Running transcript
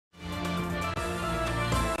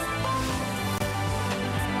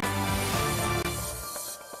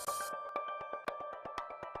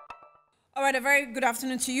All right, a very good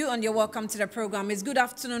afternoon to you and you're welcome to the program. It's Good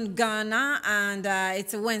Afternoon Ghana and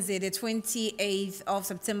it's a Wednesday, the 28th of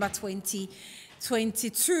September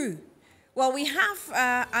 2022. Well, we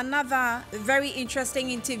have another very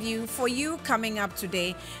interesting interview for you coming up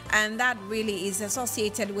today, and that really is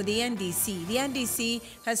associated with the NDC. The NDC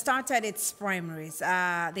has started its primaries.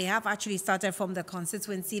 They have actually started from the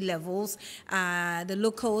constituency levels. The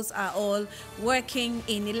locals are all working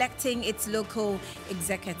in electing its local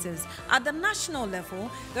executives. At the national level,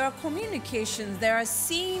 there are communications, there are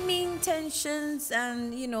seeming tensions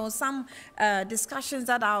and, some discussions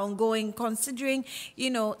that are ongoing considering,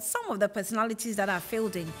 some of the personalities that are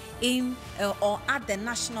fielding in or at the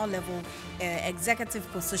national level executive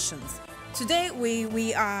positions. Today,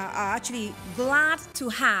 we are actually glad to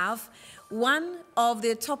have one of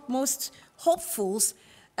the topmost hopefuls,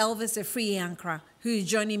 Elvis Afriyie Ankrah, who is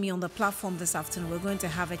joining me on the platform this afternoon. We're going to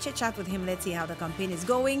have a chit-chat with him. Let's see how the campaign is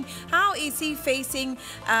going. How is he facing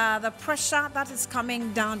the pressure that is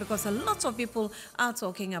coming down? Because a lot of people are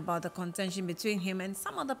talking about the contention between him and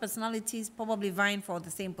some other personalities probably vying for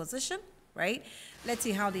the same position, right? Let's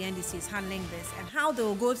see how the NDC is handling this and how they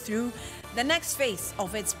will go through the next phase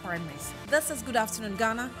of its primaries. This is Good Afternoon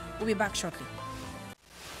Ghana. We'll be back shortly.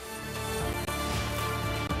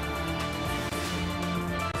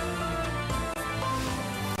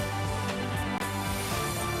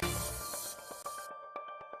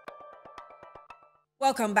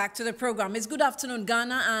 Welcome back to the program. It's Good Afternoon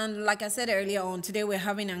Ghana, and like I said earlier on, today we're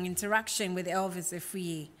having an interaction with Elvis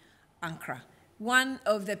Afriyie Ankrah, one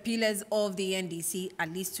of the pillars of the NDC,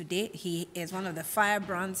 at least today. He is one of the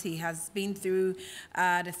firebrands. He has been through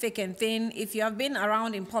the thick and thin. If you have been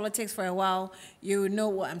around in politics for a while, you know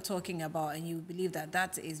what I'm talking about, and you believe that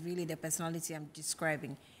that is really the personality I'm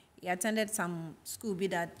describing. He attended some school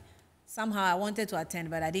that somehow I wanted to attend,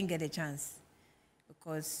 but I didn't get a chance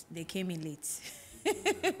because they came in late.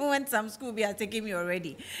 When some school are taking me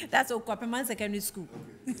already. That's Okwapeman Secondary School.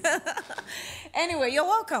 Okay. Anyway, you're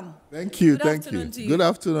welcome. Thank you. Good afternoon to you. Good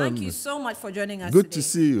afternoon. Thank you so much for joining us Good today. to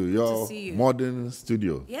see you. Your see you. Modern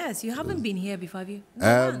studio. Yes, you haven't been here before, have you?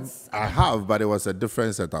 No, once. I have, but it was a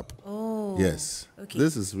different setup. Oh. Yes. Okay.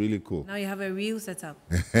 This is really cool. Now you have a real setup.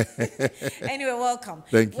 Anyway, welcome.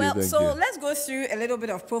 Thank you. Well, thank so you. let's go through a little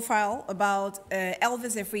bit of profile about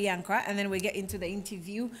Elvis Afriyie Ankrah, and then we get into the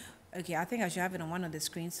interview. Okay, I think I should have it on one of the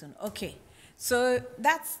screens soon. Okay, so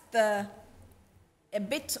that's a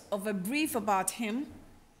bit of a brief about him.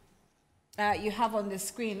 You have on the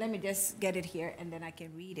screen. Let me just get it here, and then I can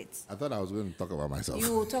read it. I thought I was going to talk about myself.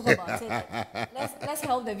 You will talk about it. Let's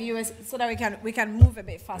help the viewers so that we can move a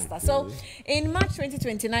bit faster. Okay. So, in March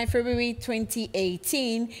 2029, February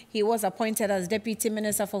 2018, he was appointed as Deputy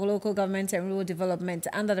Minister for Local Government and Rural Development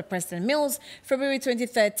under the President Mills. February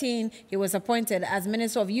 2013, he was appointed as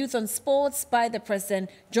Minister of Youth and Sports by the President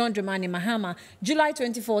John Dramani Mahama. July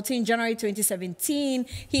 2014, January 2017,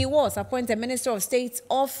 he was appointed Minister of State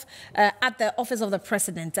at the Office of the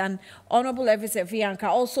President, and Honorable Elvis Afriyie Ankrah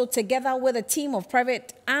also, together with a team of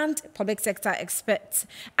private and public sector experts,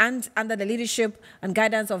 and under the leadership and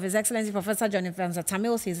guidance of His Excellency Professor John Ifanza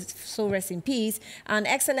Tamils, his soul rest in peace, and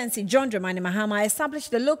Excellency John Dramani Mahama,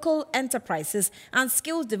 established the local enterprises and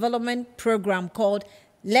skills development program called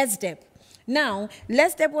LESDEP. Now,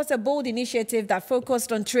 LESDEP was a bold initiative that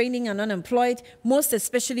focused on training and unemployed, most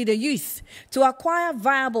especially the youth, to acquire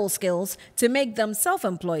viable skills to make them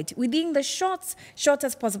self-employed within the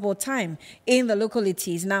shortest possible time in the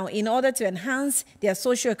localities, now in order to enhance their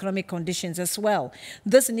socio-economic conditions as well.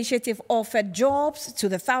 This initiative offered jobs to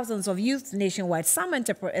the thousands of youth nationwide, some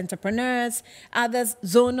entrepreneurs, others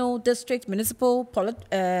zonal, district, municipal,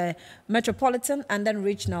 metropolitan, and then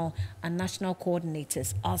regional and national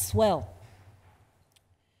coordinators as well.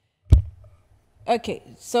 Okay,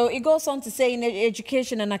 so it goes on to say in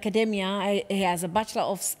education and academia, he has a Bachelor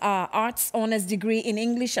of Arts honors degree in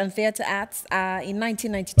English and Theatre Arts in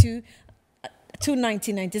 1992 to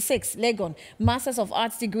 1996, Legon. Masters of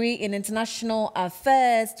Arts degree in International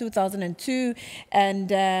Affairs, 2002, and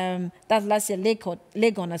that's last year,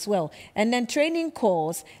 Legon as well. And then training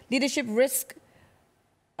course, Leadership Risk,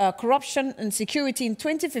 Corruption and Security in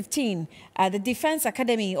 2015 at the Defense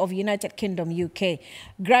Academy of United Kingdom, UK.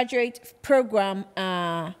 Graduate program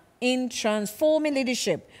in Transforming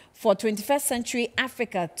Leadership for 21st Century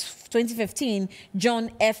Africa, 2015, John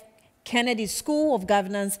F. Kennedy School of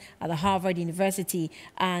Governance at the Harvard University,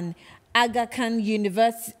 and Aga Khan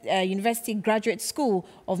University Graduate School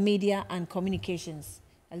of Media and Communications.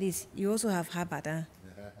 At least you also have Harvard, huh?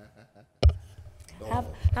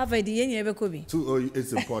 Harvard,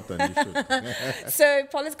 it's important. You should. So,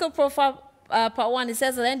 political profile part one, it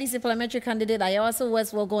says that NDC parliamentary candidate Ayawaso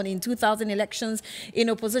West will go on in 2000 elections. In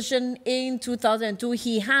opposition in 2002,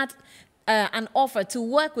 he had an offer to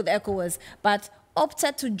work with ECOWAS, but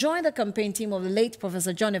opted to join the campaign team of the late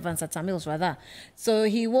Professor John Evans Atta Mills, rather. So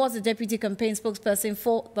he was the deputy campaign spokesperson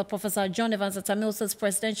for the Professor John Evans Atta Mills'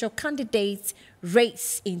 presidential candidate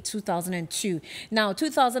race in 2002. Now,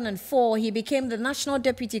 2004, he became the national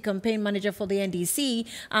deputy campaign manager for the NDC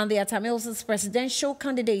and the Atta Mills' presidential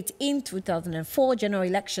candidate in 2004 general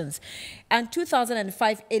elections. And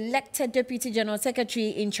 2005, elected deputy general secretary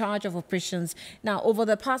in charge of operations. Now, over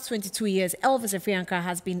the past 22 years, Elvis Afriyie Ankrah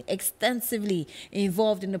has been extensively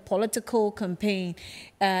involved in the political campaign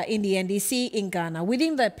in the NDC in Ghana.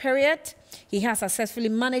 Within the period, he has successfully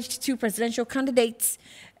managed 2 presidential candidates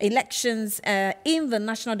elections in the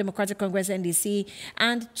National Democratic Congress NDC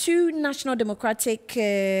and 2 national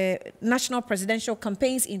presidential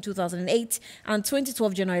campaigns in 2008 and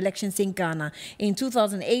 2012 general elections in Ghana. In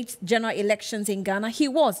 2008 general elections in Ghana, he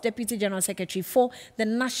was Deputy General Secretary for the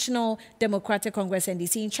National Democratic Congress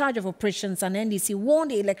NDC in charge of operations, and NDC won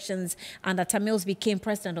the elections and Atta Mills became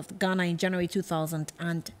president of Ghana in January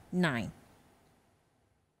 2009.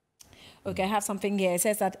 Okay, I have something here. It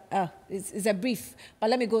says that it's a brief, but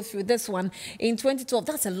let me go through this one. In 2012,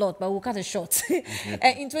 that's a lot, but we'll cut it short.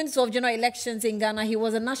 In 2012 general elections in Ghana, he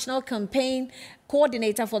was a national campaign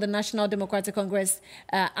coordinator for the National Democratic Congress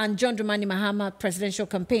and John Dramani Mahama presidential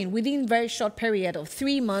campaign. Within a very short period of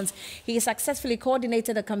 3 months, he successfully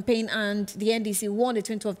coordinated the campaign and the NDC won the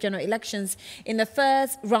 2012 general elections in the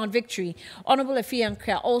first round victory. Honorable Afriyie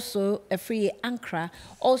Ankrah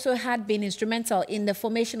also had been instrumental in the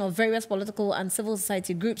formation of various political and civil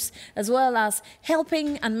society groups, as well as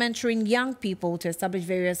helping and mentoring young people to establish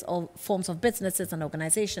various forms of businesses and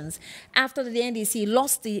organizations. After the NDC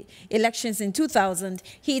lost the elections in 2000,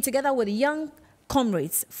 he, together with young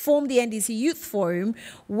comrades, formed the NDC Youth Forum,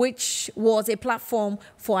 which was a platform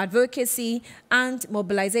for advocacy and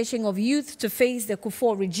mobilization of youth to face the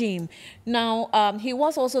Kufuor regime. Now, he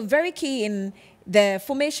was also very key in the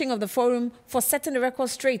formation of the forum for setting the record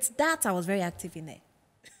straight. That I was very active in it.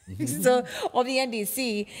 So, of the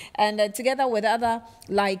NDC, and together with other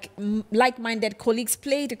like-minded colleagues,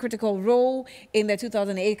 played a critical role in the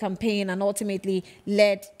 2008 campaign and ultimately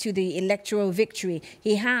led to the electoral victory.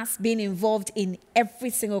 He has been involved in every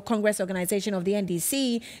single Congress organization of the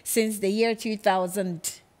NDC since the year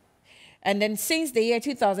 2000. And then since the year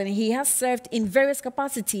 2000, he has served in various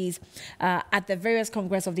capacities at the various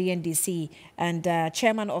Congress of the NDC and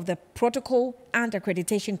chairman of the Protocol and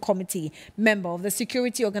Accreditation Committee, member of the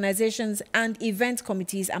Security Organizations and Event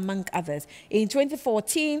Committees, among others. In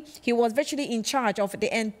 2014, he was virtually in charge of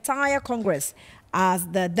the entire Congress as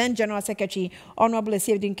the then General Secretary. Honorable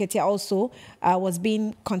Elvis Afriyie Ankrah also was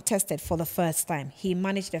being contested for the first time. He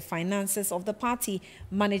managed the finances of the party,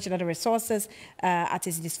 managed other resources at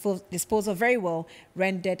his disposal very well,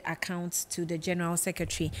 rendered accounts to the General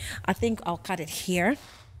Secretary. I think I'll cut it here,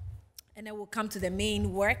 and then we'll come to the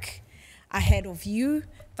main work ahead of you.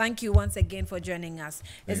 Thank you once again for joining us.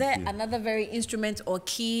 Is there another very instrument or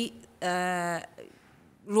key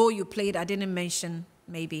role you played I didn't mention,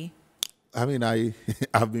 maybe? I mean,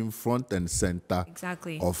 I've been front and center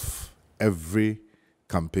of every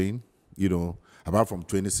campaign, you know, apart from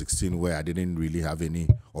 2016 where I didn't really have any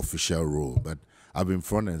official role, but I've been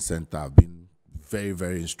front and center. I've been very,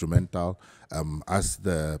 very instrumental. As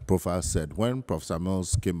the profile said, when Professor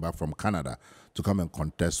Mills came back from Canada to come and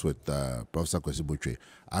contest with Professor Kwesi Botwe,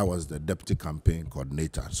 I was the deputy campaign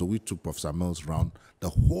coordinator. So we took Professor Mills around the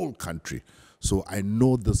whole country. So I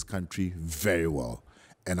know this country very well.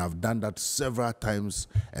 And I've done that several times.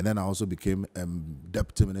 And then I also became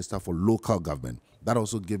Deputy Minister for Local Government. That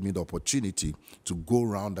also gave me the opportunity to go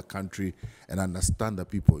around the country and understand the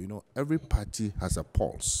people. You know, every party has a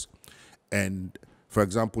pulse. And, for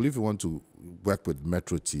example, if you want to work with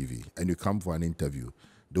Metro TV and you come for an interview,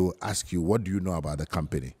 they will ask you, what do you know about the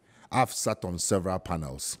company? I've sat on several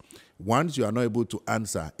panels. Once you are not able to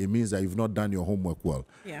answer, it means that you've not done your homework well.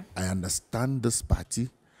 Yeah. I understand this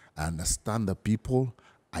party. I understand the people.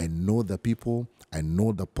 I know the people. I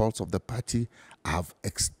know the pulse of the party. I have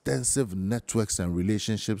extensive networks and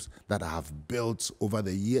relationships that I have built over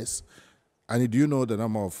the years. And do you know the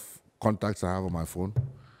number of contacts I have on my phone?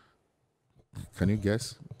 Can you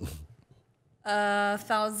guess?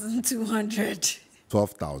 1,200.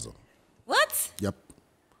 12,000. What? Yep.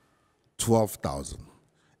 12,000.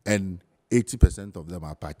 And 80% of them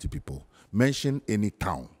are party people. Mention any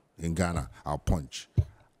town in Ghana, I'll punch.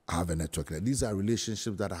 I have a network there. These are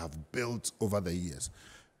relationships that I have built over the years.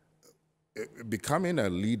 Becoming a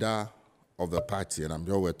leader of the party, and I'm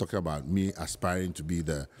sure we're talking about me aspiring to be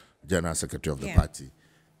the general secretary of the party,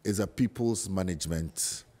 is a people's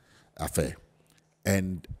management affair.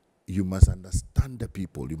 And you must understand the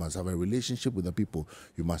people. You must have a relationship with the people.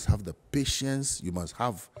 You must have the patience. You must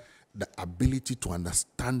have the ability to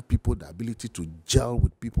understand people, the ability to gel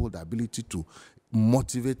with people, the ability to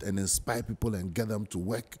motivate and inspire people and get them to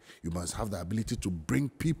work. You must have the ability to bring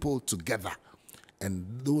people together. And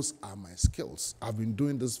those are my skills. I've been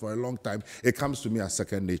doing this for a long time. It comes to me as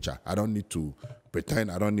second nature. I don't need to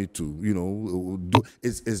pretend. I don't need to, do.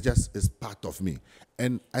 It's part of me.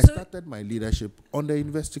 And I started my leadership on the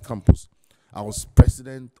university campus. I was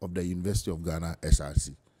president of the University of Ghana,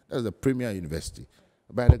 SRC. That's the premier university.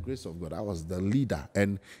 By the grace of God, I was the leader.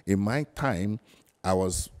 And in my time, I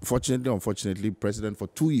was unfortunately, president for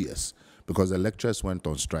 2 years because the lecturers went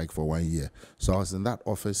on strike for 1 year. So I was in that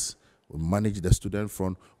office. We managed the student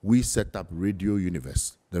front. We set up Radio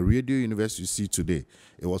Universe. The Radio Universe you see today,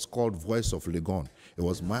 it was called Voice of Legon. It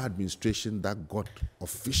was my administration that got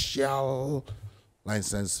official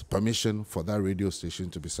license, permission for that radio station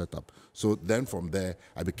to be set up. So then from there,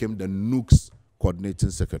 I became the NUC's coordinating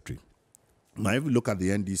secretary. Now, if you look at the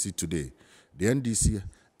NDC today, the NDC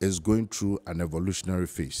is going through an evolutionary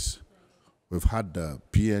phase. We've had the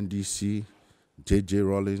PNDC, J.J.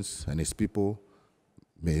 Rawlings and his people.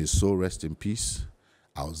 May his soul rest in peace.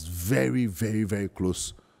 I was very, very, very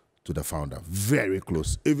close to the founder. Very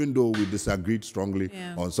close. Even though we disagreed strongly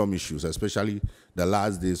on some issues, especially the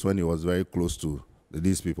last days when he was very close to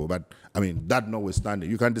these people. But, I mean, that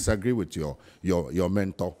notwithstanding, you can disagree with your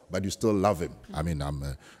mentor, but you still love him. I mean, I'm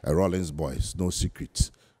a Rawlings boy. It's no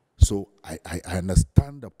secret. So I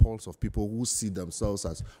understand the pulse of people who see themselves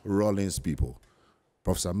as Rawlings people.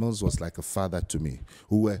 Professor Mills was like a father to me,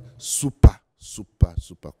 who were super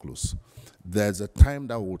close. There's a time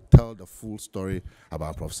that we'll tell the full story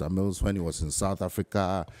about Professor Mills when he was in South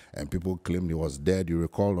Africa and people claimed he was dead. You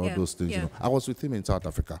recall all those things. I was with him in South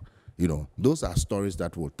Africa. Those are stories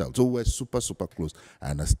that we'll tell. So we're super close.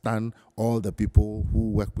 I understand all the people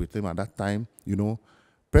who worked with him at that time.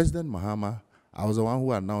 President Mahama, I was the one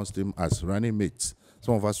who announced him as running mate.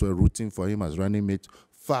 Some of us were rooting for him as running mate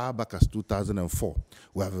far back as 2004.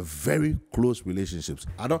 We have a very close relationships.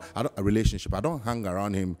 I don't hang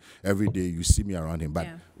around him every day. You see me around him, but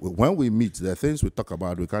when we meet, the things we talk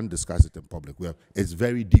about, we can't discuss it in public. It's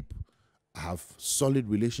very deep. I have solid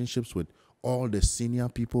relationships with all the senior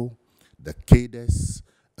people, the cadres,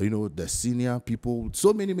 the senior people.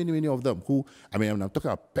 So many of them who, I'm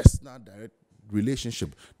talking about personal, direct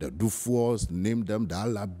relationship. The Dufours, name them, the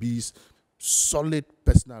Alabis, solid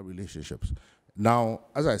personal relationships. Now,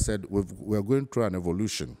 as I said, we're going through an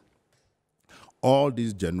evolution. All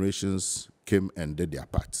these generations came and did their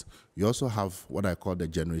part. You also have what I call the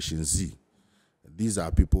Generation Z. These are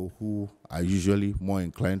people who are usually more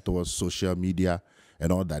inclined towards social media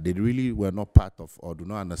and all that. They really were not part of or do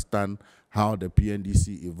not understand how the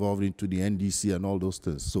PNDC evolved into the NDC and all those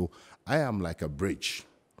things. So I am like a bridge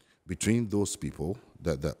between those people,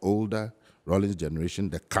 the older Rawlings generation,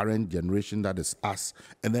 the current generation that is us,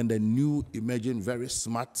 and then the new emerging, very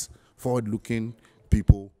smart, forward-looking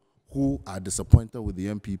people who are disappointed with the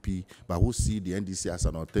MPP, but who see the NDC as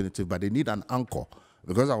an alternative, but they need an anchor.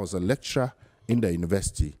 Because I was a lecturer in the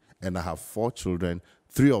university, and I have 4 children,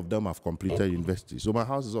 3 of them have completed university. So my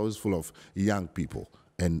house is always full of young people,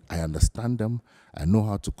 and I understand them. I know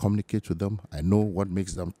how to communicate with them. I know what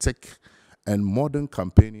makes them tick. And modern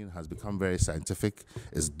campaigning has become very scientific.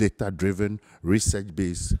 It's data-driven,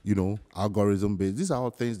 research-based, algorithm-based. These are all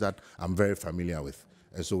things that I'm very familiar with.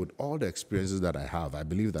 And so with all the experiences that I have, I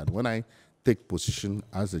believe that when I take position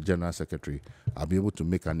as a general secretary, I'll be able to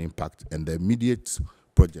make an impact. And the immediate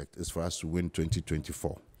project is for us to win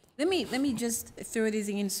 2024. Let me just throw this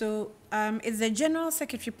in. So it's the general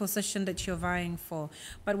secretary position that you're vying for.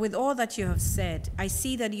 But with all that you have said, I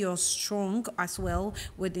see that you're strong as well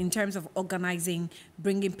in terms of organizing,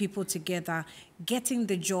 bringing people together, getting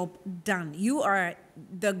the job done. You are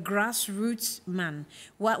the grassroots man.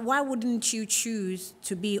 Why wouldn't you choose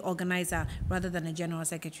to be organizer rather than a general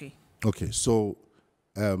secretary? Okay, so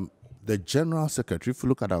the general secretary, if you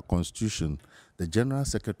look at our constitution, the general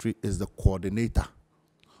secretary is the coordinator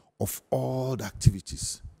of all the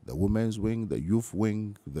activities, the women's wing, the youth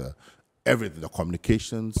wing, everything, the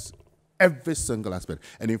communications, every single aspect.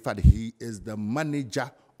 And in fact, he is the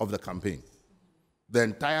manager of the campaign. The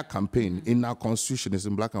entire campaign in our constitution is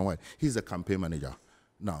in black and white. He's the campaign manager.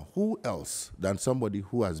 Now, who else than somebody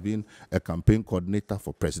who has been a campaign coordinator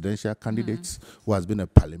for presidential candidates, who has been a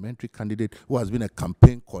parliamentary candidate, who has been a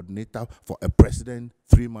campaign coordinator for a president,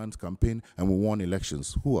 3-month campaign, and we won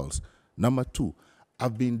elections? Who else? Number 2,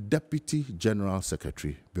 I've been Deputy General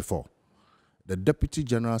Secretary before. The Deputy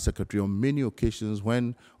General Secretary, on many occasions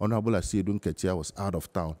when Honorable Asiye Ankrah was out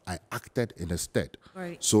of town, I acted in his stead.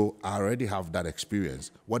 Right. So I already have that experience,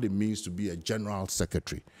 what it means to be a General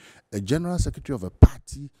Secretary. A General Secretary of a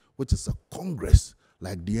party, which is a Congress,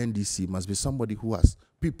 like the NDC, must be somebody who has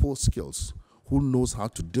people skills, who knows how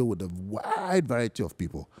to deal with a wide variety of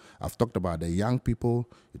people. I've talked about the young people,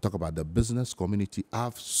 you talk about the business community. I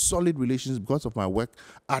have solid relations because of my work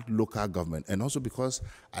at local government and also because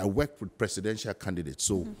I work with presidential candidates.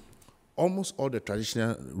 So almost all the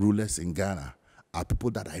traditional rulers in Ghana are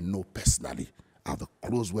people that I know personally. I have a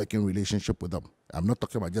close working relationship with them. I'm not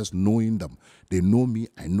talking about just knowing them. They know me,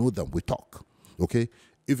 I know them, we talk, okay?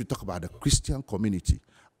 If you talk about the Christian community,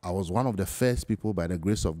 I was one of the first people, by the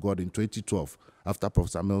grace of God, in 2012, after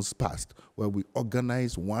Professor Mills passed, where we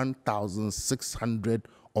organized 1,600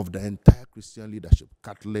 of the entire Christian leadership,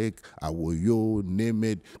 Catholic, Awoyo, name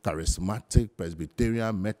it, Charismatic,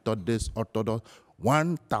 Presbyterian, Methodist, Orthodox,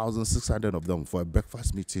 1,600 of them for a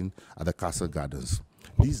breakfast meeting at the Castle Gardens.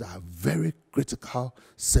 These are very critical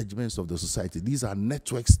segments of the society. These are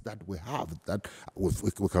networks that we have that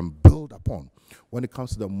we can build upon. When it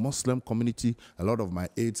comes to the Muslim community, a lot of my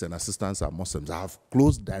aides and assistants are Muslims. I have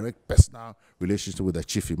close, direct, personal relationship with the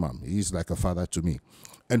chief imam. He's like a father to me.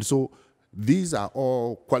 And so these are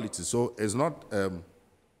all qualities. So it's not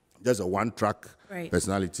just a one-track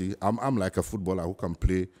personality. I'm like a footballer who can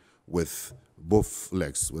play with both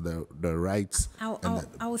legs, with the right.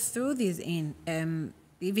 I'll throw this in,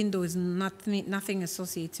 even though it's nothing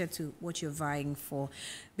associated to what you're vying for,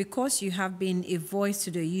 because you have been a voice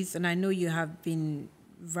to the youth, and I know you have been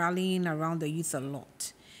rallying around the youth a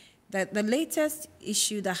lot. The latest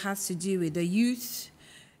issue that has to do with the youth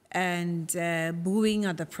and booing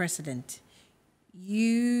at the president,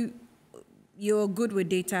 you're good with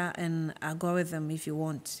data and algorithm if you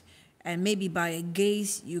want. And maybe by a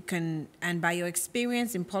gaze, you can, and by your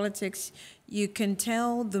experience in politics, you can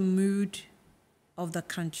tell the mood of the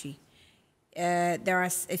country. There are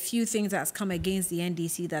a few things that's come against the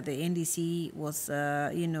NDC, that the NDC was,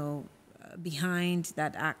 behind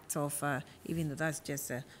that act of, even though that's just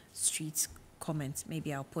a street comment,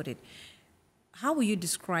 maybe I'll put it. How will you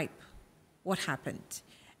describe what happened?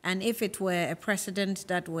 And if it were a president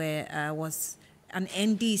that was an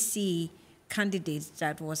NDC candidate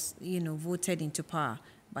that was, voted into power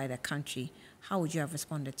by the country, how would you have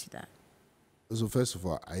responded to that? So first of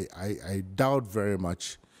all, I doubt very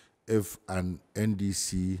much if an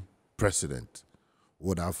NDC president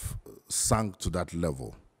would have sunk to that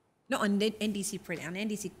level. Not an NDC president, an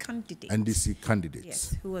NDC candidate. NDC candidate.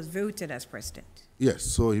 Yes, who was voted as president. Yes,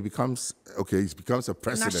 so he becomes a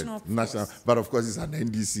president. National, but of course he's an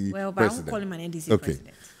NDC well, but president. I won't call him an NDC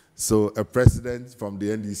president. So a president from the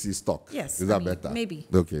NDC stock. Yes. Is that better? Maybe.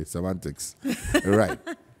 Okay, semantics. Right.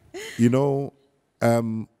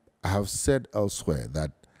 I have said elsewhere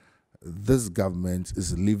that this government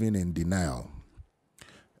is living in denial.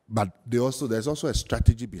 But there's also a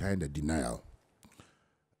strategy behind the denial.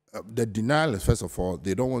 The denial is, first of all,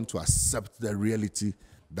 they don't want to accept the reality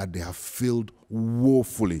that they have failed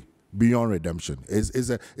woefully beyond redemption. It's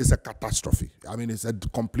a catastrophe. I mean, it's a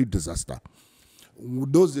complete disaster.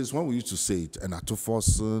 Those days when we used to say it, and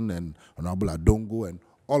Atufosun and Honorable Adongo and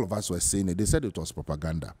all of us were saying it, they said it was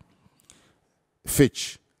propaganda.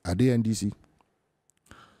 Fitch, are they NDC?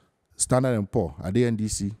 Standard & Poor, are they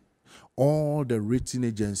NDC? All the rating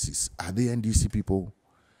agencies, are they NDC people?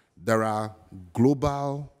 There are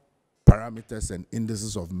global parameters and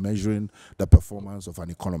indices of measuring the performance of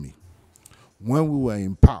an economy. When we were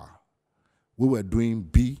in power, we were doing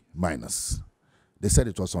B-. They said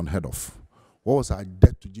it was unheard of. What was our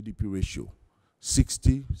debt to GDP ratio?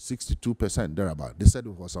 60, 62%, thereabout. They said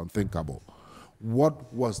it was unthinkable.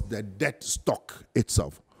 What was the debt stock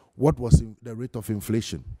itself? What was the rate of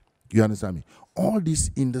inflation? You understand me? All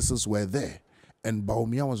these indices were there. And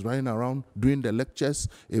Baumia was running around doing the lectures.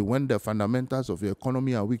 When the fundamentals of your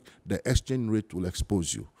economy are weak, the exchange rate will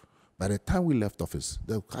expose you. By the time we left office,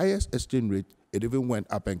 the highest exchange rate, it even went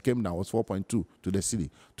up and came down, was 4.2 to the city.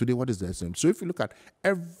 Today, what is the same? So if you look at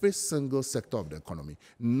every single sector of the economy,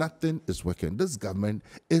 nothing is working. This government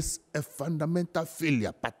is a fundamental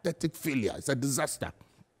failure, pathetic failure. It's a disaster.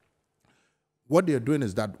 What they're doing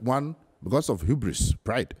is that, one, because of hubris,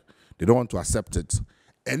 pride, they don't want to accept it.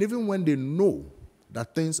 And even when they know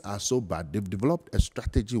that things are so bad, they've developed a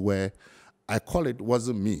strategy where I call it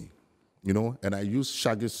 "Wasn't Me," and I use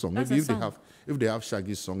Shaggy's song. Maybe if they have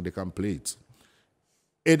Shaggy's song, they can play it.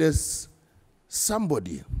 It is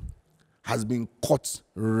somebody has been caught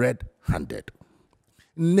red-handed,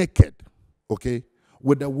 naked, okay,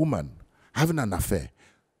 with a woman, having an affair,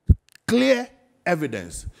 clear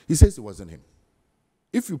evidence. He says it wasn't him.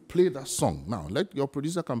 If you play that song now, let your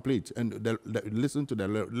producer can play it and listen to the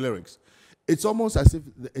lyrics. It's almost as if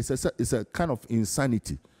it's a kind of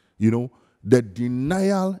insanity, you know. The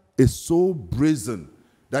denial is so brazen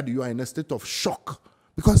that you are in a state of shock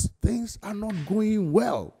because things are not going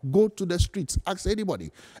well. Go to the streets, ask anybody.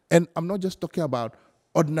 And I'm not just talking about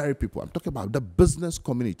ordinary people. I'm talking about the business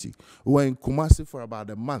community who are in Kumasi for about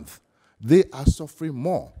a month. They are suffering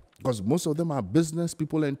more because most of them are business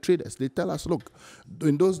people and traders. They tell us, look,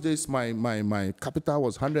 in those days, my capital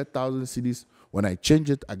was 100,000 cedis. When I change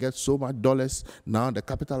it, I get so much dollars. Now the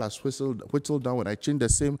capital has whittled down. When I change the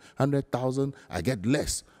same 100,000, I get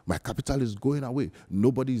less. My capital is going away.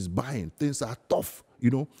 Nobody is buying. Things are tough,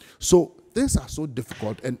 you know. So things are so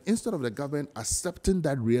difficult. And instead of the government accepting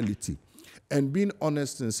that reality and being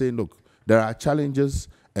honest and saying, look, there are challenges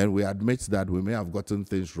and we admit that we may have gotten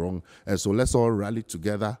things wrong. And so let's all rally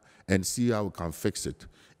together and see how we can fix it.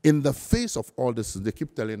 In the face of all this, they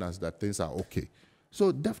keep telling us that things are okay.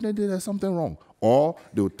 So definitely there's something wrong. Or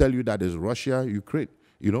they will tell you that it's Russia, Ukraine,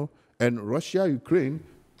 you know. And Russia, Ukraine,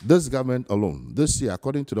 this government alone, this year,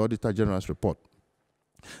 according to the Auditor General's report,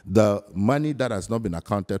 the money that has not been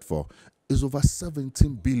accounted for is over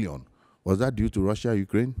 17 billion. Was that due to Russia,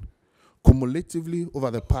 Ukraine? Cumulatively,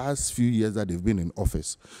 over the past few years that they've been in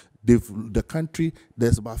office, the country,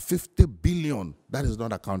 there's about 50 billion that is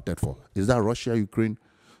not accounted for. Is that Russia, Ukraine?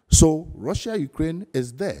 So Russia, Ukraine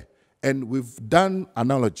is there. And we've done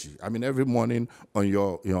analogy. I mean, every morning on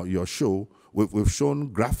your show, we've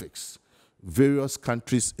shown graphics, various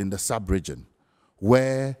countries in the sub-region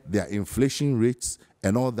where their inflation rates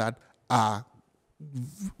and all that are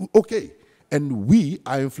okay. And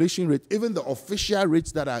our inflation rate, even the official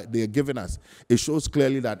rates that they're giving us, it shows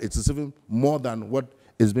clearly that it's even more than what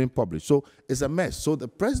is being published. So it's a mess. So the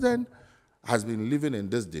president has been living in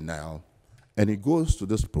this denial, and he goes to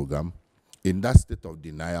this program in that state of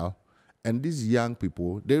denial, and these young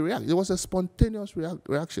people, they react. It was a spontaneous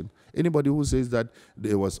reaction. Anybody who says that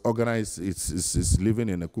it was organized, it's living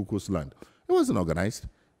in a cuckoo's land. It wasn't organized.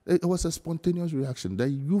 It was a spontaneous reaction. The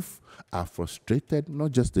youth are frustrated,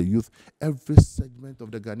 not just the youth, every segment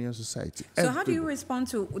of the Ghanaian society. So how do you respond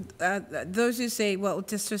to those who say, well,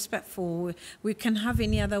 disrespectful, we can have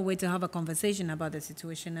any other way to have a conversation about the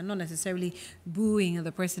situation and not necessarily booing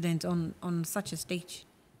the president on such a stage?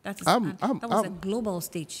 That was a global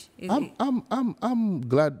stage. I'm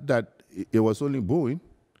glad that it was only booing.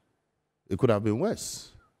 It could have been worse.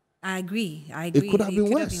 I agree. It could have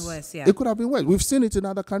been worse. Yeah. It could have been worse. We've seen it in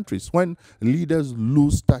other countries. When leaders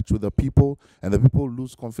lose touch with the people and the people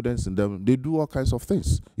lose confidence in them, they do all kinds of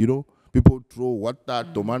things. You know, people throw water,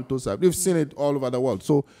 tomatoes. We've seen it all over the world.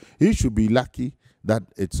 So he should be lucky that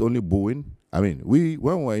it's only booing. I mean, when we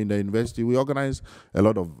were in the university, we organized a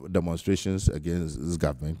lot of demonstrations against this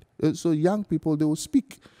government. So young people, they will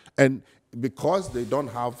speak. And because they don't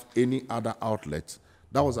have any other outlets,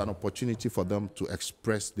 that was an opportunity for them to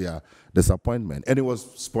express their disappointment. And it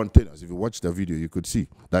was spontaneous. If you watch the video, you could see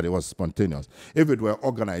that it was spontaneous. If it were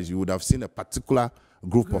organized, you would have seen a particular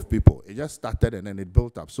group of people. It just started and then it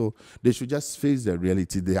built up. So they should just face the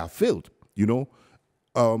reality. They have failed, you know.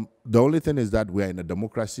 The only thing is that we are in a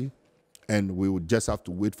democracy and we would just have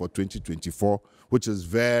to wait for 2024, which is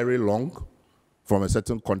very long from a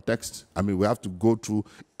certain context. I mean, we have to go through,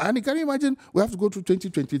 and can you imagine, we have to go through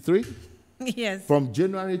 2023? Yes. From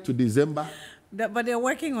January to December. But they're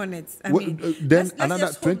working on it. I mean, then another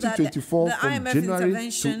 2024 the from IMF January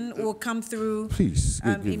intervention will come through. Please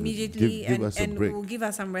immediately give us a break. Will give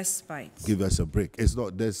us some respite. Give us a break. It's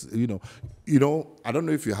not there's you know. I don't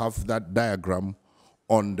know if you have that diagram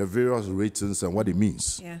on the various ratings and what it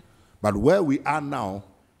means. Yeah. But where we are now,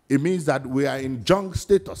 it means that we are in junk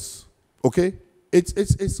status. Okay.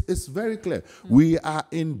 It's very clear. We are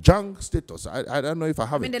in junk status. I don't know if I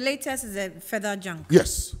have it. I mean, the latest is a further junk.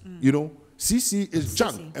 Yes. You know, CC is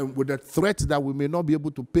junk, and with the threat that we may not be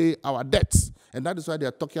able to pay our debts. And that is why they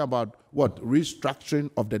are talking about what?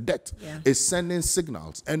 Restructuring of the debt. Yeah. Is sending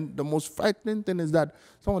signals. And the most frightening thing is that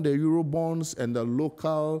some of the Euro bonds and the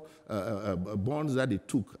local bonds that they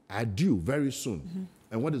took are due very soon.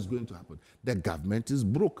 And what is going to happen? The government is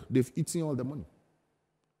broke. They've eaten all the money.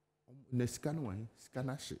 They've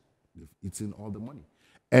eaten all the money.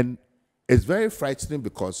 And it's very frightening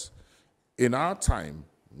because in our time,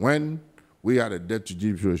 when we had a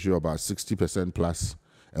debt-to-GDP ratio about 60% plus,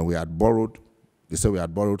 and we had borrowed, they said we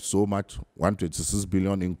had borrowed so much, 126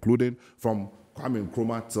 billion, including from Kwame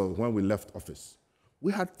Nkrumah till when we left office.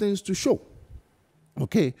 We had things to show.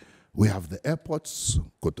 Okay, we have the airports,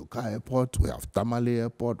 Kotoka Airport, we have Tamale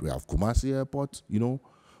Airport, we have Kumasi Airport, you know.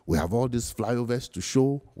 We have all these flyovers to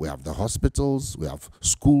show. We have the hospitals. We have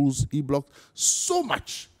schools, e-blocks, so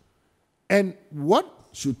much. And what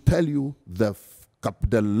should tell you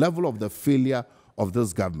the level of the failure of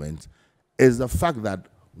this government is the fact that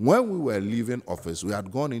when we were leaving office, we had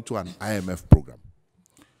gone into an IMF program.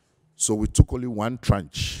 So we took only one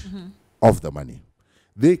tranche of the money.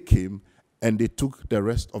 They came and they took the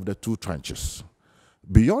rest of the 2 tranches.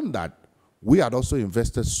 Beyond that, we had also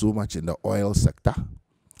invested so much in the oil sector.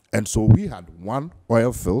 And so we had one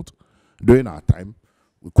oil field during our time.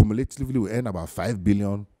 Cumulatively, we earned about 5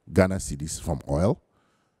 billion Ghana cedis from oil.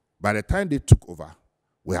 By the time they took over,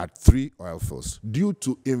 we had 3 oil fields due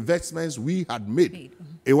to investments we had made.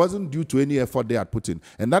 It wasn't due to any effort they had put in.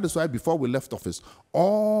 And that is why before we left office,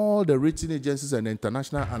 all the rating agencies and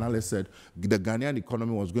international analysts said the Ghanaian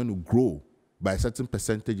economy was going to grow by a certain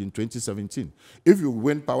percentage in 2017. If you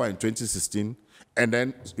win power in 2016, and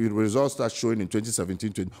then the results start showing in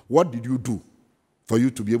 2017, what did you do for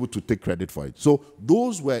you to be able to take credit for it? So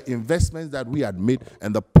those were investments that we had made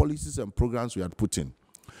and the policies and programs we had put in.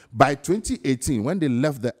 By 2018, when they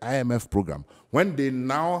left the IMF program, when they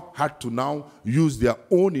now had to use their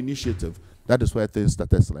own initiative, that is where things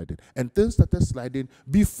started sliding. And things started sliding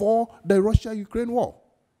before the Russia-Ukraine war.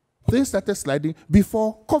 Things started sliding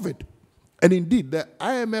before COVID. And indeed, the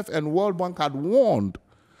IMF and World Bank had warned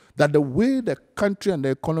that the way the country and the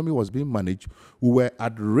economy was being managed, we were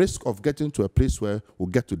at risk of getting to a place where we'll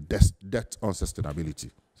get to debt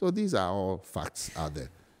unsustainability. So these are all facts out there.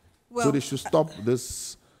 Well, so they should stop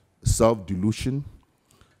this self-delusion,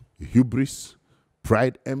 hubris,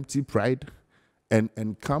 pride, empty pride,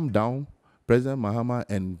 and calm down. President Mahama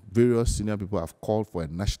and various senior people have called for a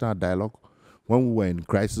national dialogue. When we were in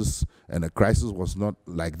crisis, and the crisis was not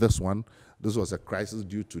like this one, this was a crisis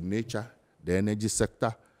due to nature, the energy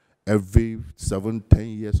sector. Every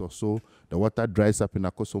 7-10 years or so, the water dries up in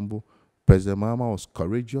Akosombo. President Mahama was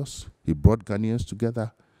courageous. He brought Ghanaians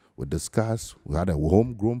together. We discussed. We had a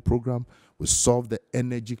homegrown program. We solved the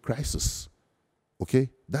energy crisis. Okay?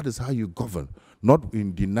 That is how you govern. Not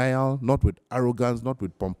in denial, not with arrogance, not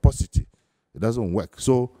with pomposity. It doesn't work.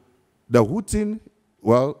 So the hooting,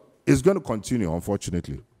 well, is going to continue,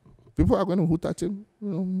 unfortunately. People are going to hoot at him.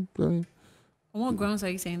 On what grounds are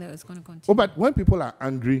you saying that it's going to continue? Oh, but when people are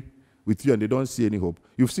angry with you and they don't see any hope,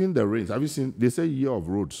 you've seen the rains. Have you seen? They say year of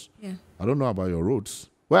roads. Yeah. I don't know about your roads.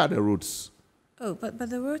 Where are the roads? Oh, but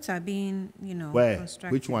the roads are being, Where?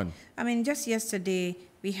 constructed. Which one? I mean, just yesterday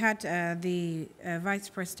we had the vice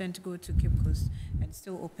president go to Cape Coast and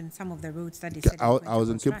still open some of the roads that they said. I was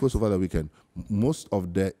in Cape Coast over the weekend. Most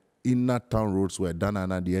of the inner town roads were done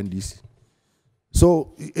under the NDC.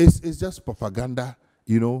 So it's just propaganda,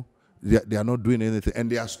 They are not doing anything. And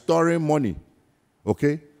they are storing money,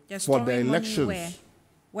 okay, for the elections.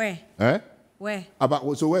 Where? Eh? Where?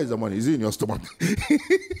 So where is the money? Is it in your stomach?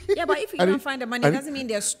 Yeah, but if you don't find the money, it doesn't mean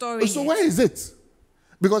they're storing So where is it?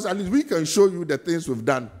 Because at least we can show you the things we've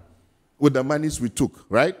done with the monies we took,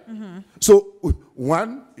 right? So,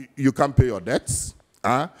 one, you can't pay your debts.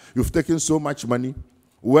 You've taken so much money.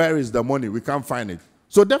 Where is the money? We can't find it.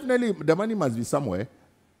 So definitely the money must be somewhere.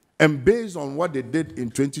 And based on what they did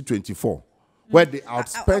in 2024, where they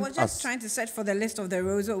outspent I was just trying to search for the list of the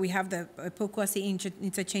roads. We have the Pokwasi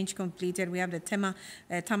interchange completed. We have the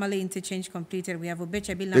Tamale interchange completed. We have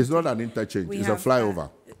Obechebi. It's not an interchange. It's a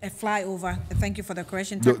flyover. A flyover. Thank you for the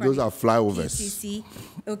correction. Those are flyovers. PCC.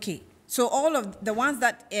 Okay. So all of the ones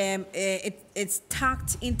that it's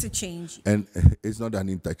tagged interchange. And it's not an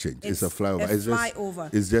interchange. It's a flyover. It's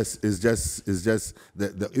flyover. It's just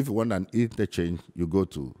if you want an interchange, you go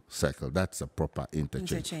to Circle. That's a proper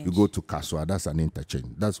interchange. You go to Kaswa. That's an interchange.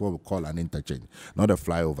 That's what we call an interchange, not a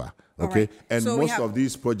flyover. Okay. Right. And so most of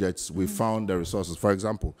these projects, we found the resources. For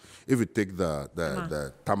example, if you take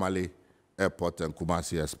the Tamale Airport and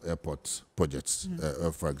Kumasi Airport projects,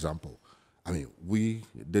 for example. I mean, we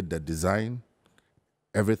did the design,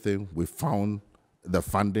 everything. We found the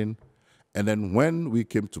funding. And then when we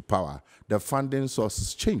came to power, the funding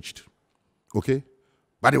sources changed. Okay?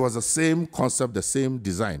 But it was the same concept, the same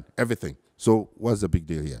design, everything. So what's the big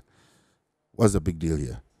deal here? What's the big deal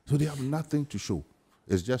here? So they have nothing to show.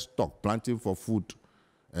 It's just talk, planting for food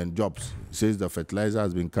and jobs. It says the fertilizer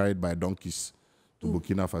has been carried by donkeys to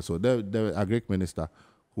Burkina Faso. The agric minister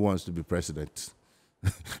who wants to be president.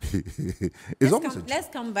 Let's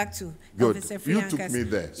come back to Elvis Afriyie Ankrah. You took me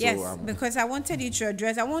there. Yes, because I wanted you to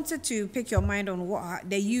address, I wanted to pick your mind on what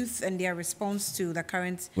the youth and their response to the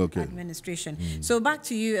current administration. So back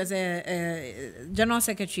to you as a General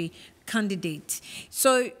Secretary candidate.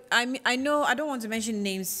 So I know, I don't want to mention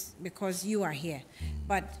names because you are here,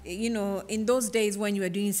 but you know, in those days when you were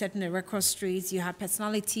doing certain record streets, you had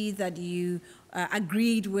personalities that you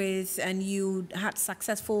agreed with, and you had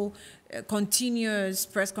successful continuous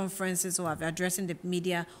press conferences or addressing the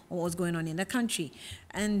media on what's going on in the country.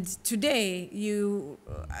 And today you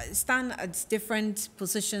stand at different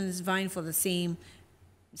positions vying for the same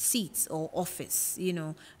seats or office. You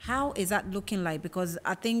know, how is that looking like? Because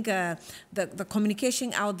I think the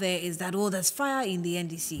communication out there is that, oh, there's fire in the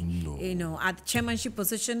NDC. No. You know, at chairmanship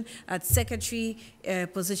position, at secretary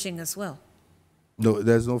position as well. No,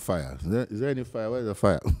 there's no fire. Is there any fire? Where's the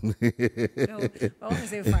fire? No, I won't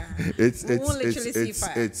say fire. We won't literally see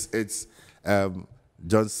fire. It's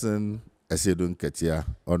Johnson Ketia,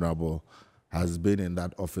 Honorable, has been in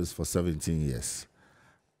that office for 17 years.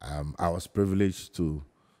 I was privileged to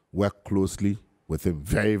work closely with him,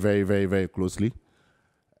 very, very, very, very closely.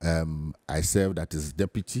 I served as his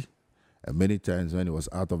deputy. And many times when he was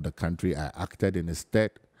out of the country, I acted in his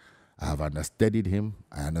stead. I have understudied him.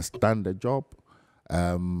 I understand the job.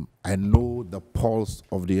 I know the pulse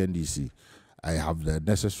of the NDC. I have the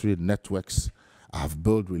necessary networks. I have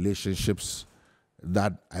built relationships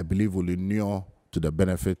that I believe will inure to the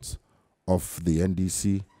benefit of the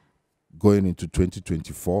NDC going into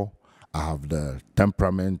 2024. I have the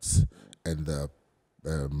temperament and the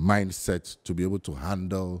mindset to be able to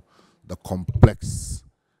handle the complex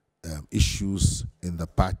issues in the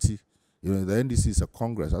party. You know, the NDC is a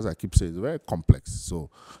Congress, as I keep saying, it's very complex. So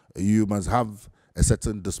you must have a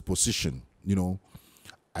certain disposition. You know,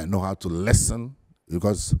 I know how to listen,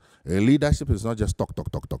 because leadership is not just talk,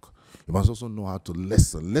 talk, talk, talk. You must also know how to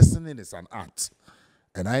listen. Listening is an art.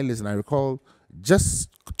 And I listen. I recall just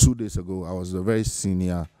 2 days ago, I was a very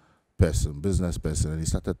senior person, business person, and he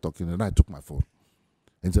started talking, and I took my phone.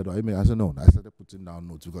 And said, I said, no. I started putting down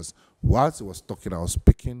notes, because whilst he was talking, I was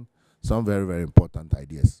picking some very, very important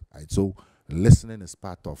ideas. Right? So listening is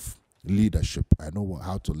part of leadership. I know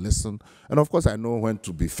how to listen. And of course, I know when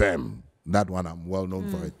to be firm. That one, I'm well known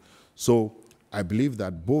for it. So I believe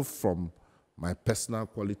that both from my personal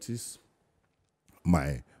qualities,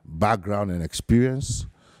 my background and experience,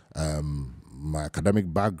 my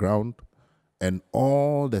academic background, and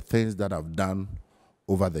all the things that I've done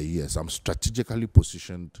over the years, I'm strategically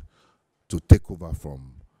positioned to take over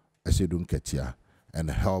from Ketia and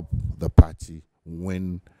help the party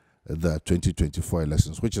win the 2024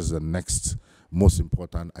 elections, which is the next most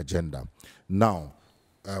important agenda. Now,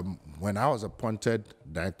 when I was appointed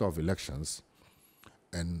Director of Elections,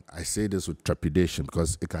 and I say this with trepidation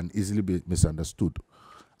because it can easily be misunderstood,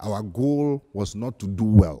 our goal was not to do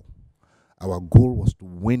well. Our goal was to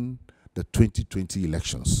win the 2020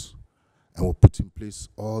 elections. And we'll put in place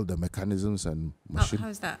all the mechanisms and machines. How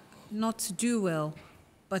is that? Not to do well,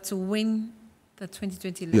 but to win the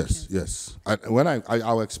 2020 elections? Yes, yes. And when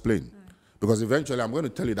I'll explain. Because eventually I'm going to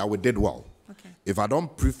tell you that we did well. Okay. If I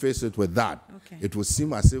don't preface it with that, it will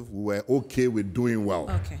seem as if we were okay with doing well.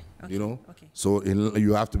 Okay. You know? Okay. So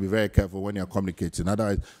you have to be very careful when you're communicating.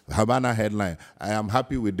 Otherwise, Havana headline, I am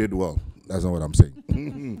happy we did well. That's not what I'm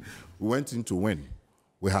saying. We went in to win.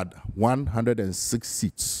 We had 106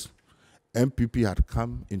 seats. MPP had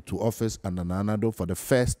come into office under Nanado for the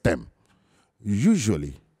first term.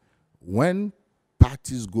 Usually, when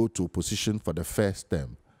parties go to opposition for the first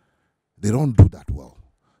term, they don't do that well.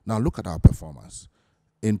 Now look at our performance.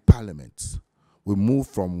 In Parliament, we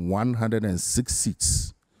moved from 106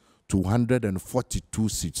 seats to 142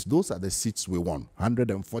 seats. Those are the seats we won,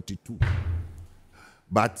 142.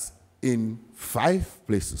 But in 5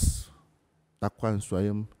 places, Takwan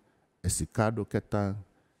Swayam, Esikado Ketan,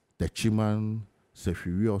 Techiman,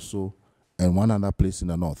 Sefiri also, and one other place in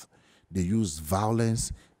the north, they used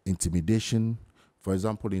violence, intimidation. For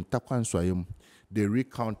example, in Takwan Swayam, they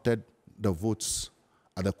recounted the votes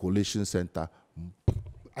at the collation center,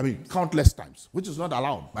 countless times, which is not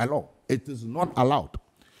allowed by law. It is not allowed.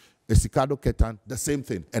 Esikado Ketan, the same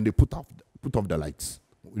thing, and they put off the lights.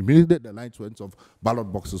 Immediately the lights went off,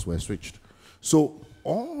 ballot boxes were switched. So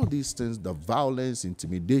all these things, the violence,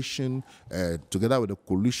 intimidation, together with the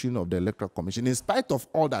coalition of the Electoral Commission, in spite of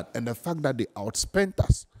all that, and the fact that they outspent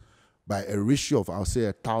us by a ratio of, I'll say,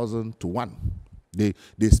 1,000 to 1. They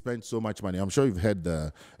spent so much money. I'm sure you've heard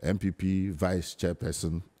the MPP vice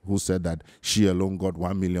chairperson who said that she alone got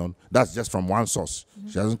 1 million. That's just from one source.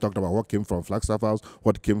 She hasn't talked about what came from Flagstaff House,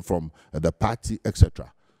 what came from the party,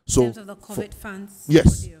 etc. So in terms of the COVID funds?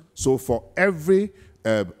 Yes. So for every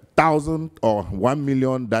 1,000 or 1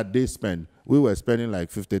 million that they spend, we were spending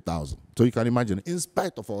like 50,000. So you can imagine, in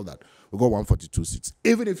spite of all that, we got 142 seats.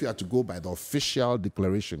 Even if you had to go by the official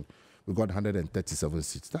declaration, we got 137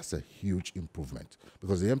 seats. That's a huge improvement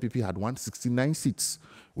because the MPP had 169 seats.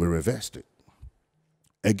 We reversed it.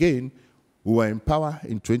 Again, we were in power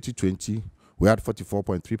in 2020. We had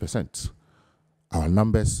 44.3%. Our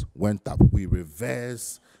numbers went up. We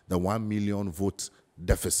reversed the 1 million vote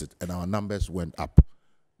deficit, and our numbers went up.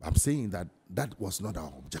 I'm saying that that was not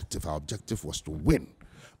our objective. Our objective was to win.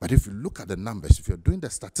 But if you look at the numbers, if you're doing the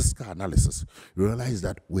statistical analysis, you realize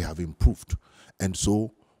that we have improved. And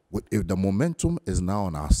so if the momentum is now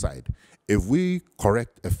on our side, if we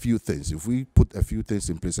correct a few things, if we put a few things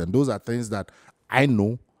in place, and those are things that I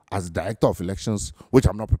know as director of elections, which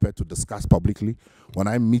I'm not prepared to discuss publicly. When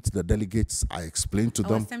I meet the delegates, I explain to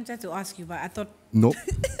them. I was tempted to ask you, but I thought... No,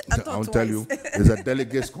 I'll tell you. There's a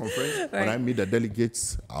delegates conference. Right. When I meet the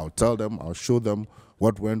delegates, I'll tell them, I'll show them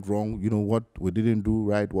what went wrong, you know, what we didn't do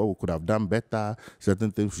right, what we could have done better,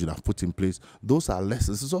 certain things we should have put in place. Those are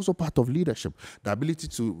lessons. It's also part of leadership, the ability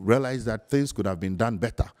to realize that things could have been done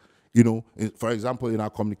better. You know, for example, in our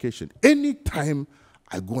communication, anytime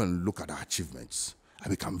I go and look at our achievements, I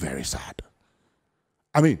become very sad.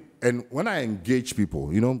 I mean, and when I engage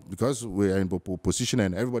people, you know, because we're in a position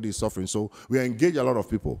and everybody is suffering, so we engage a lot of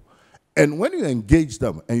people. And when you engage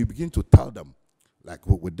them and you begin to tell them, like,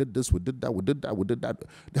 well, we did this, we did that, we did that, we did that,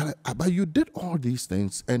 they're like, but you did all these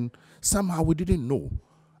things and somehow we didn't know.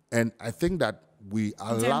 And I think that we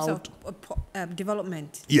allowed... In terms of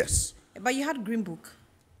development. Yes. But you had Green Book.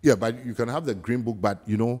 Yeah, but you can have the Green Book, but,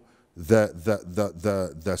 you know,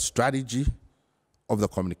 the strategy of the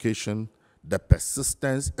communication, the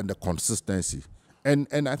persistence and the consistency. And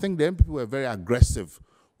I think the MPP were very aggressive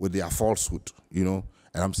with their falsehood, you know.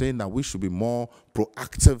 And I'm saying that we should be more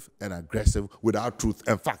proactive and aggressive with our truth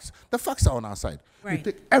and facts. The facts are on our side. Right.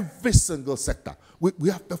 You take every single sector. We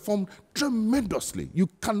have performed tremendously. You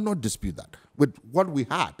cannot dispute that. With what we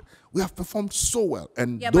had, we have performed so well.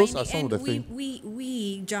 And those are some of the things.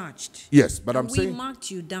 We judged. Yes, but I'm saying... We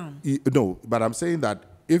marked you down. No, but I'm saying that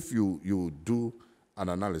if you do an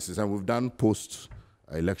analysis, and we've done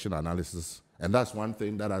post-election analysis, and that's one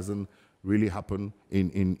thing that hasn't really happened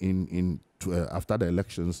after the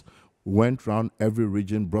elections. We went around every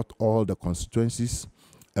region, brought all the constituencies,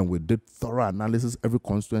 and we did thorough analysis. Every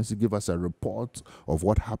constituency gave us a report of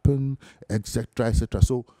what happened, etc., etc.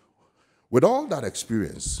 So with all that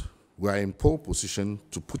experience, we are in pole position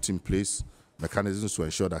to put in place mechanisms to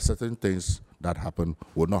ensure that certain things that happen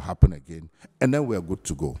will not happen again, and then we are good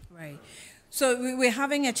to go. Right. So we're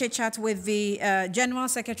having a chit-chat with the General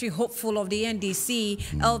Secretary hopeful of the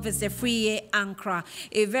NDC, Elvis Afriyie Ankrah,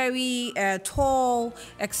 a very tall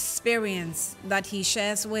experience that he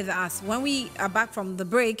shares with us. When we are back from the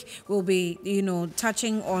break, we'll be, you know,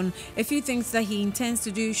 touching on a few things that he intends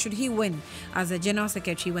to do should he win as a General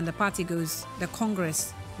Secretary when the party goes, the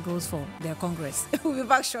Congress goes for their Congress. We'll be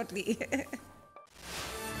back shortly.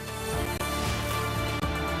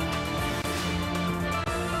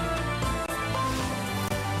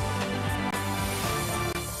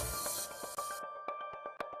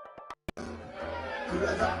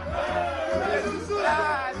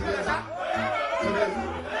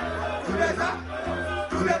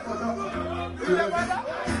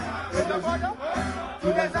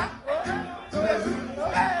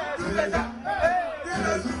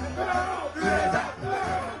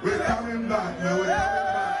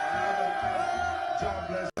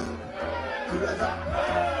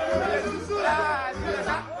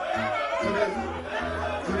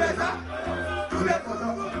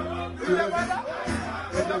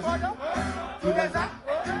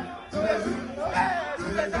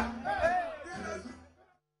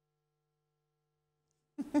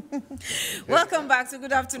 Welcome back to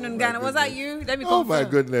Good Afternoon, Ghana. Was that you? Let me confirm. Oh my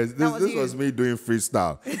goodness, this was me doing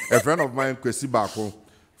freestyle. A friend of mine, Kwesi Bako,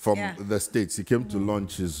 from the States, he came to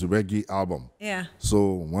launch his reggae album. Yeah.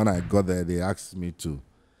 So when I got there, they asked me to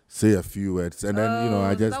say a few words, and then, you know,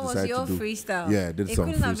 I just decided to do. That was your freestyle. Yeah, I did some freestyle.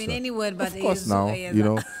 It couldn't have been any word, but of course now, you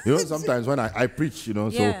know, sometimes when I preach, you know,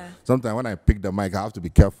 so sometimes when I pick the mic, I have to be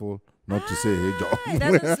careful not to say, hey, John. It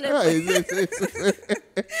doesn't slip.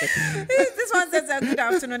 This one says, good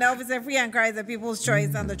afternoon. Elvis Afriyie Ankrah is the people's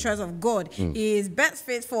choice and the choice of God. He is best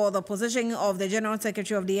fit for the position of the General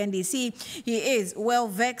Secretary of the NDC. He is well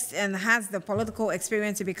vexed and has the political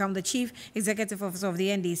experience to become the Chief Executive Officer of the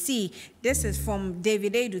NDC. This is from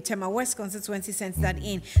David Edu, Tema West constituency, sent that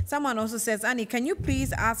in. Someone also says, Annie, can you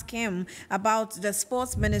please ask him about the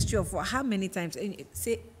sports ministry of how many times?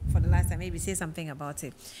 Say for the last time. Maybe say something about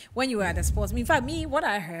it. When you were at the sports, in fact, what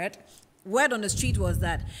I heard, word on the street was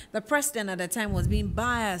that the president at the time was being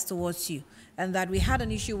biased towards you, and that we had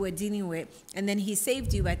an issue we're dealing with, and then he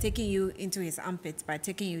saved you by taking you into his armpits, by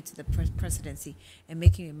taking you to the presidency and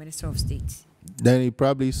making you a minister of state. Then he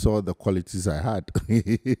probably saw the qualities I had.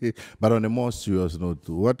 But on a more serious note,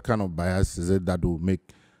 what kind of bias is it that will make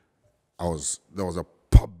there was a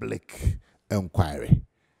public inquiry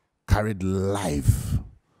carried live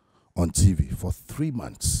on TV for 3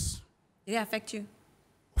 months. Did it affect you?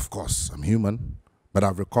 Of course, I'm human, but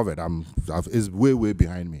I've recovered. It's way, way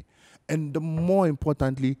behind me. And more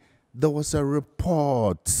importantly, there was a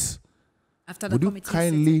report. After the committee, would you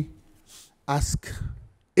kindly ask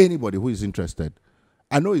anybody who is interested?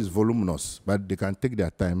 I know it's voluminous, but they can take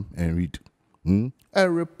their time and read. A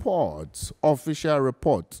report, official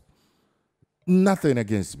report. Nothing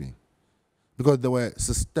against me, because there were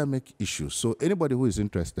systemic issues. So anybody who is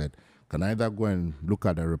interested can either go and look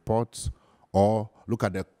at the reports or look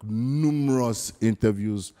at the numerous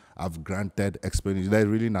interviews I've granted, explaining. There's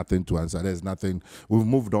really nothing to answer. There's nothing. We've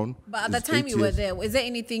moved on. But at the time you were there, was there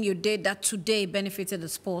anything you did that today benefited the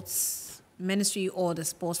sports ministry or the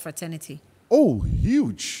sports fraternity? Oh,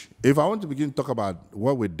 huge. If I want to begin to talk about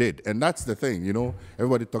what we did, and that's the thing,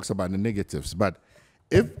 everybody talks about the negatives, but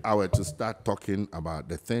if I were to start talking about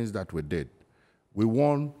the things that we did, we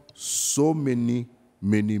won so many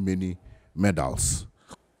medals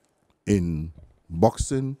in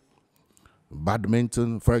boxing,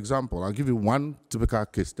 badminton. For example, I'll give you one typical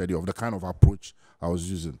case study of the kind of approach I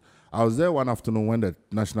was using. I was there one afternoon when the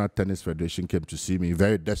National Tennis Federation came to see me,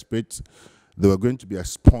 very desperate. They were going to be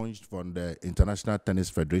expunged from the International Tennis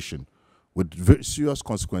Federation with very serious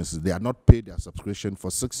consequences. They had not paid their subscription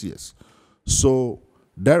for 6 years. So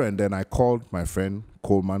there and then I called my friend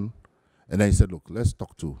Coleman, and then he said, look, let's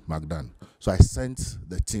talk to Magdan. So I sent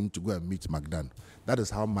the team to go and meet Magdan. That is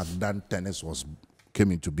how Magdan Tennis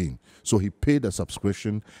came into being. So he paid the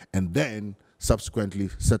subscription and then subsequently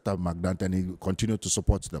set up Magdan, and he continued to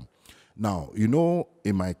support them. Now,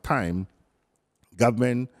 in my time,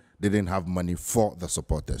 government didn't have money for the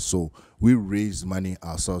supporters. So we raised money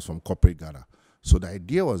ourselves from corporate Ghana. So the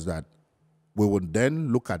idea was that we would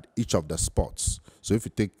then look at each of the sports. So if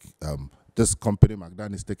you take this company,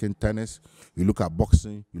 Magdan is taking tennis, you look at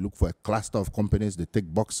boxing, you look for a cluster of companies, they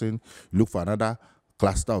take boxing, you look for another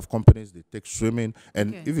cluster of companies, they take swimming.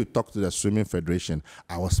 And if you talk to the Swimming Federation,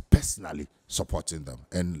 I was personally supporting them.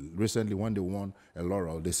 And recently, when they won a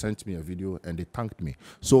laurel, they sent me a video and they thanked me.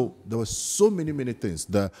 So there were so many things.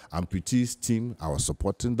 The amputees team, I was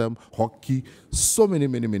supporting them. Hockey, so many.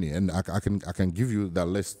 And I can give you the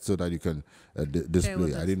list so that you can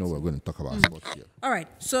display. I didn't know we were going to talk about sports here. All right.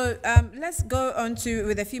 So let's go on to,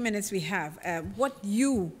 with the few minutes we have,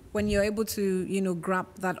 when you're able to, grab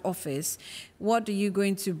that office, what are you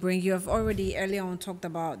going to bring? You have already earlier on talked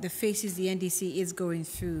about the phases the NDC is going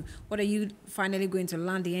through. What are you finally going to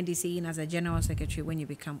land the NDC in as a general secretary when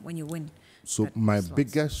you win? So my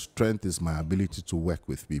biggest strength is my ability to work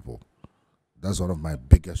with people. That's one of my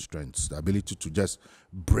biggest strengths, the ability to just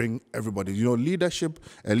bring everybody. Leadership,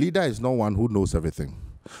 a leader is not one who knows everything.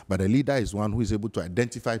 But a leader is one who is able to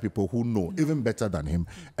identify people who know even better than him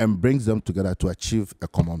and brings them together to achieve a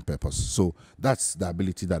common purpose. So that's the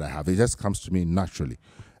ability that I have. It just comes to me naturally.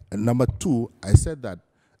 And number two, I said that,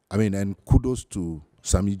 and kudos to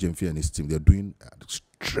Sami Jemfi and his team. They're doing an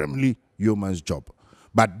extremely yeoman's job.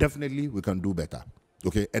 But definitely we can do better.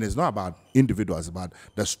 Okay? And it's not about individuals, it's about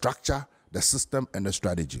the structure, the system, and the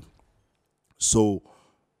strategy. So,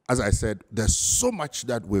 as I said, there's so much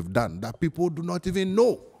that we've done that people do not even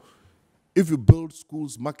know. If you build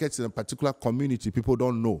schools, markets in a particular community, people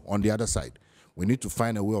don't know on the other side. We need to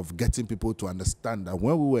find a way of getting people to understand that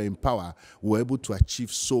when we were in power, we were able to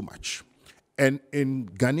achieve so much. And in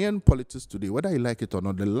Ghanaian politics today, whether you like it or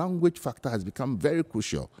not, the language factor has become very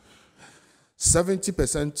crucial.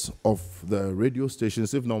 70% of the radio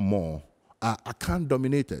stations, if not more, are Akan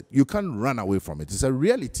dominated. You can't run away from it. It's a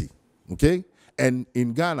reality, okay? And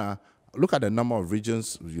in Ghana, look at the number of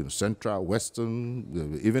regions, Central,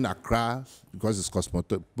 Western, even Accra, because it's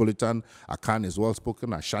cosmopolitan. Akan is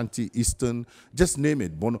well-spoken, Ashanti, Eastern, just name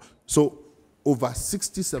it. Bono. So over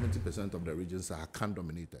 60-70% of the regions are Akan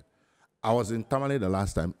dominated. I was in Tamale the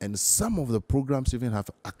last time, and some of the programs even have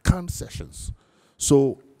Akan sessions.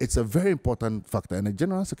 So it's a very important factor. And the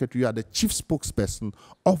General Secretary, you are the chief spokesperson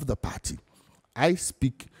of the party. I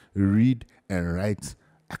speak, read, and write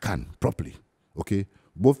Akan properly. Okay,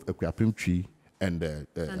 both Ekwapim tree and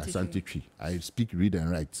Asante tree. I speak, read, and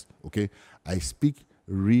write. Okay, I speak,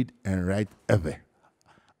 read, and write ever.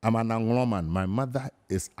 I'm an Anglo man. My mother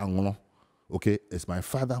is Anglo. okay? It's my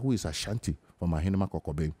father who is Ashanti from Ahinema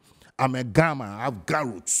Kokobe. I'm a Gama, I have Ga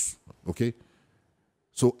roots, okay?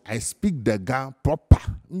 So I speak the Ga proper.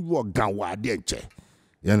 You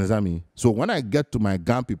understand me? So when I get to my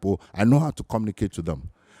Ga people, I know how to communicate to them.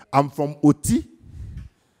 I'm from Oti.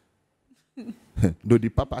 Do the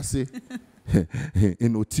Papa say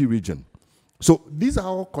in Oti region. So these are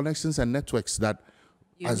all connections and networks that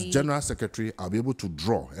as General Secretary, I'll be able to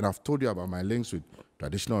draw. And I've told you about my links with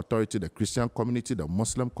traditional authority, the Christian community, the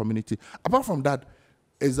Muslim community. Apart from that,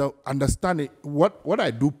 is understanding what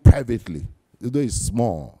I do privately. Though it's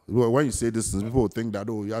small. When you say this, people think that,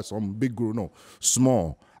 oh, you have some big guru. No,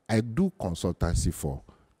 small. I do consultancy for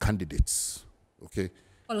candidates. Okay?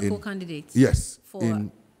 Political candidates? Yes.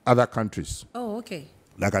 In other countries. Oh, okay.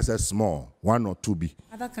 Like I said, small. 1 or 2B.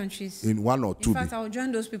 Other countries? In 1 or 2B. In fact, I'll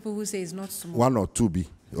join those people who say it's not small. 1 or 2B.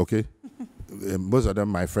 Okay? Most of them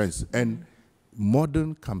my friends. And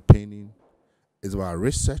modern campaigning is about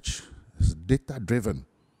research. It's data-driven.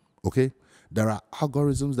 Okay? There are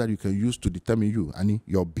algorithms that you can use to determine you and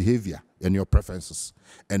your behavior and your preferences.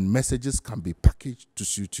 And messages can be packaged to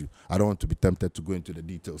suit you. I don't want to be tempted to go into the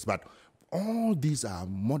details. But all these are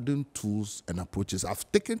modern tools and approaches.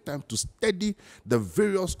 I've taken time to study the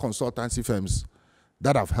various consultancy firms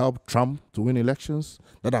that have helped Trump to win elections,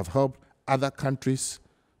 that have helped other countries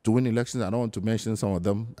to win elections. I don't want to mention some of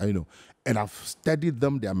them, and I've studied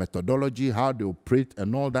them, their methodology, how they operate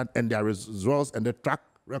and all that, and their results and their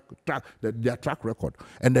their track record.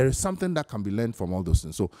 And there is something that can be learned from all those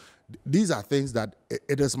things. So these are things that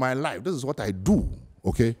it is my life. This is what I do,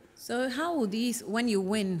 okay? So how will these, when you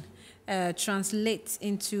win, translate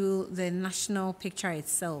into the national picture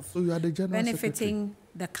itself? So you are the General benefiting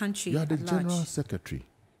Secretary. The country You are the General Secretary.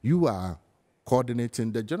 You are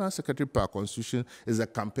coordinating. The General Secretary per Constitution is a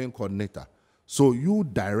campaign coordinator. So you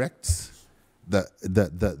direct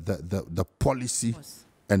the policy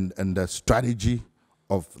and the strategy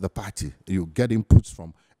of the party. You get inputs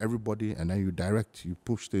from everybody, and then you direct, you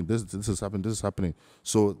push things. This is happening, this is happening.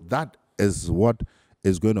 So that is what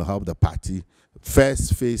is going to help the party.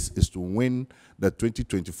 First phase is to win the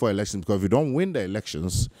 2024 elections, because if you don't win the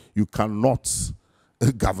elections, you cannot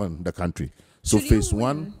govern the country. So phase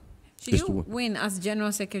one is to win as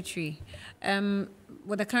General Secretary.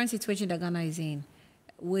 With the current situation that Ghana is in,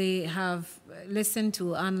 we have listened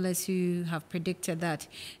to analysts who have predicted that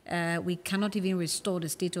we cannot even restore the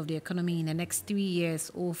state of the economy in the next 3 years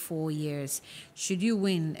or 4 years. Should you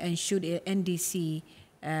win, and should NDC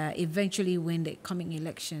eventually win the coming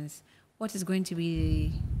elections, what is going to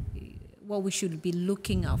be what we should be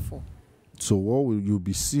looking out for? So what you'll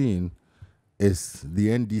be seeing is the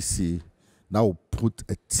NDC now will put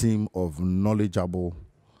a team of knowledgeable,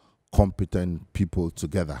 competent people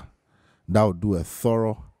together that will do a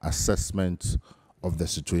thorough assessment of the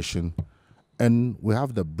situation. And we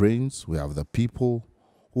have the brains, we have the people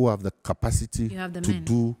who have the capacity to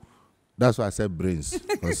do. That's why I said brains,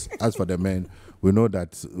 because as for the men, we know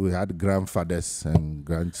that we had grandfathers and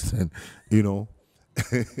grandchildren,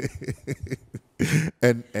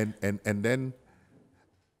 and then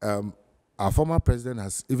our former president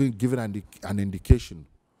has even given an indication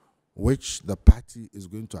which the party is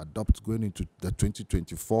going to adopt going into the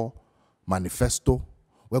 2024 manifesto.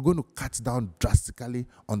 We're going to cut down drastically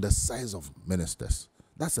on the size of ministers.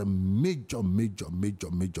 That's a major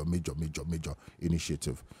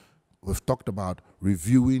initiative. We've talked about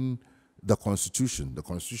reviewing the Constitution. The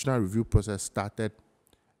constitutional review process started,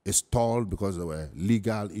 is stalled because there were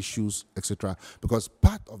legal issues, etc. Because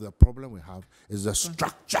part of the problem we have is the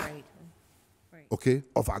structure, okay,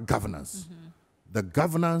 of our governance. The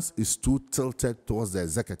governance is too tilted towards the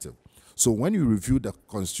executive. So when you review the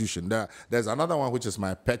Constitution, there's another one which is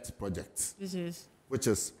my pet project, which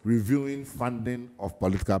is reviewing funding of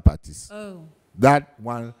political parties. Oh. That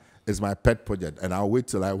one is my pet project, and I'll wait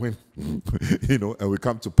till I win, and we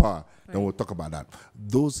come to power. Right. Then we'll talk about that.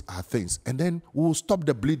 Those are things. And then we'll stop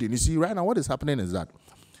the bleeding. You see, right now what is happening is that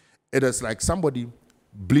it is like somebody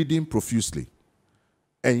bleeding profusely,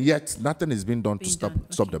 and yet nothing is being done to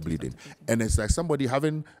stop the bleeding. And it's like somebody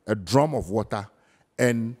having a drum of water,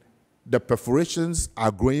 and the perforations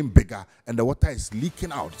are growing bigger, and the water is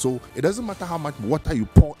leaking out. So it doesn't matter how much water you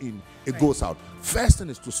pour in, it goes out. First thing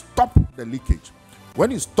is to stop the leakage. When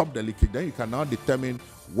you stop the leakage, then you can now determine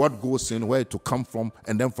what goes in, where to come from,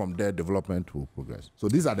 and then from there, development will progress. So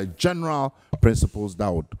these are the general principles that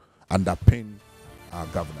would underpin our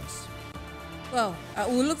governance. Well,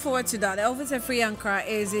 we'll look forward to that. Elvis Afriyie Ankrah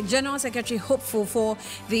is a General Secretary hopeful for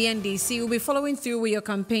the NDC. We'll be following through with your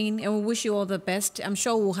campaign and we wish you all the best. I'm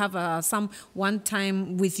sure we'll have some one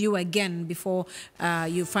time with you again before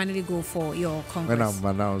you finally go for your Congress. When I'm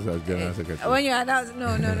announced as General Secretary. When you announce,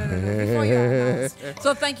 no. Before you're announced.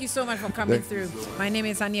 So thank you so much for coming through. My name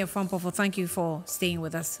is Ania Frampofu. Thank you for staying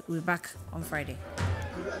with us. We'll be back on Friday.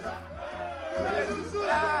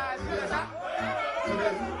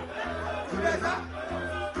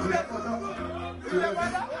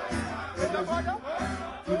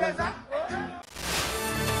 Together.